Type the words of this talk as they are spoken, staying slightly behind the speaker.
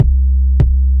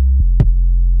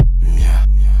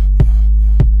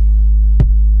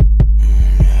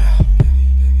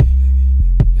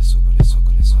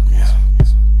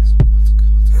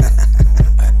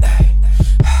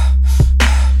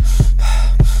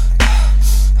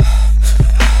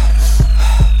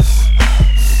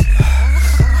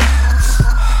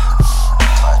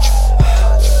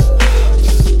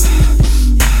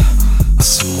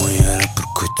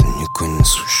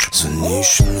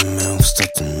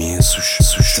не слуша.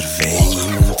 Здравей,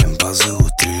 имам тембаза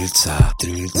от три лица.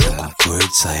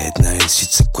 Корица, една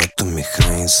лисица, която ме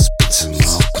храни с пица.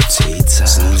 Малко цейца.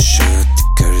 Съм дошъл да ти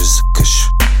кажа за къша.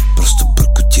 Просто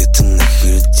бъркотията на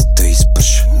хиляди да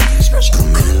изпъша.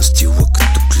 Променям стила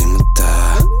като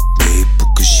климата. Бей,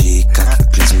 покажи как е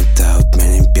клизмата. От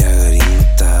мене бяга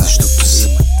римата. Защото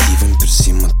съм активен през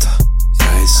зимата.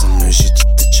 Прави съм на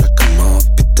житите, чака малък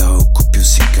педал. Купил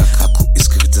си как, ако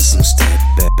исках да съм с теб,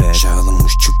 бебе. Жага да му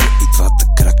щупя и двата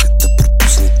крака. Да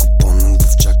пропусне купона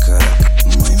в чакара.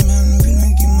 Мой мен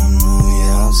винаги ме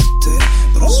много за те.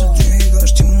 Просто ти игра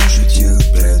ще може ти да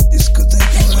пред. Иска да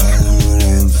играе да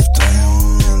морем в този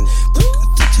момент.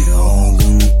 Пъката ти е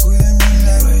огън, никой да ми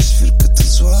не прави свирката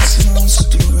златна. С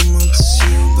друга мъка си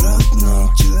обратна.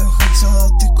 Ти да хоца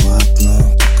ти клатна.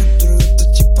 Тук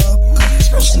другата ти папка.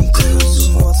 Изпочна те да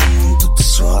злата, мънтата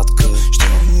сладка. Ще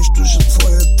унищожа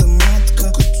твоята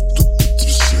матка. Като тук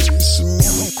потърся и съм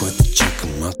няма което чака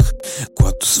мак.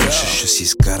 Когато свърша ще си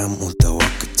изкарам от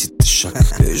алака ти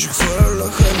тъшак. Лежа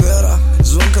хвърля хабера.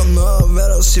 Звънка на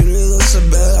вера, сили да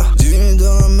събера. Дивини да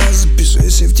на мен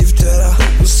записвай се в тифтера.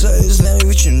 Толкова са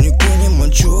изнерви, че никой не ма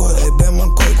чува. Ебе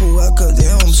ма кой кога къде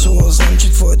имам сула. Знам,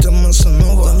 че твоята ма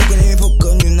сънува. Никой не ми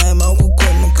покъни най-малко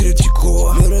кой ме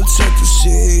критикува. Ми ръцето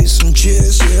си и съм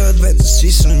чист. И двете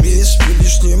си съм мис.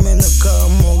 Видиш ли ме накара,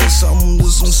 мога само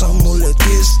да съм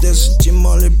самолетист. 10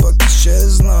 има ли пак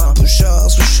изчезна.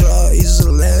 Слуша и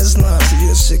залезна.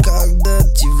 Чудя се как да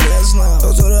ти влезна.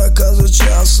 Доктора казва, че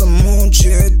аз съм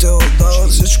учител. Дава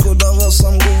всичко, дава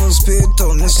съм го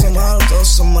възпитал. Не съм арт,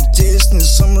 съм артист, не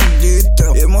съм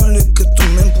родител. Има ли като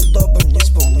мен подобен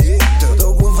изпълнител?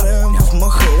 Дълго време в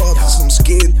махалата съм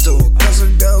скитал.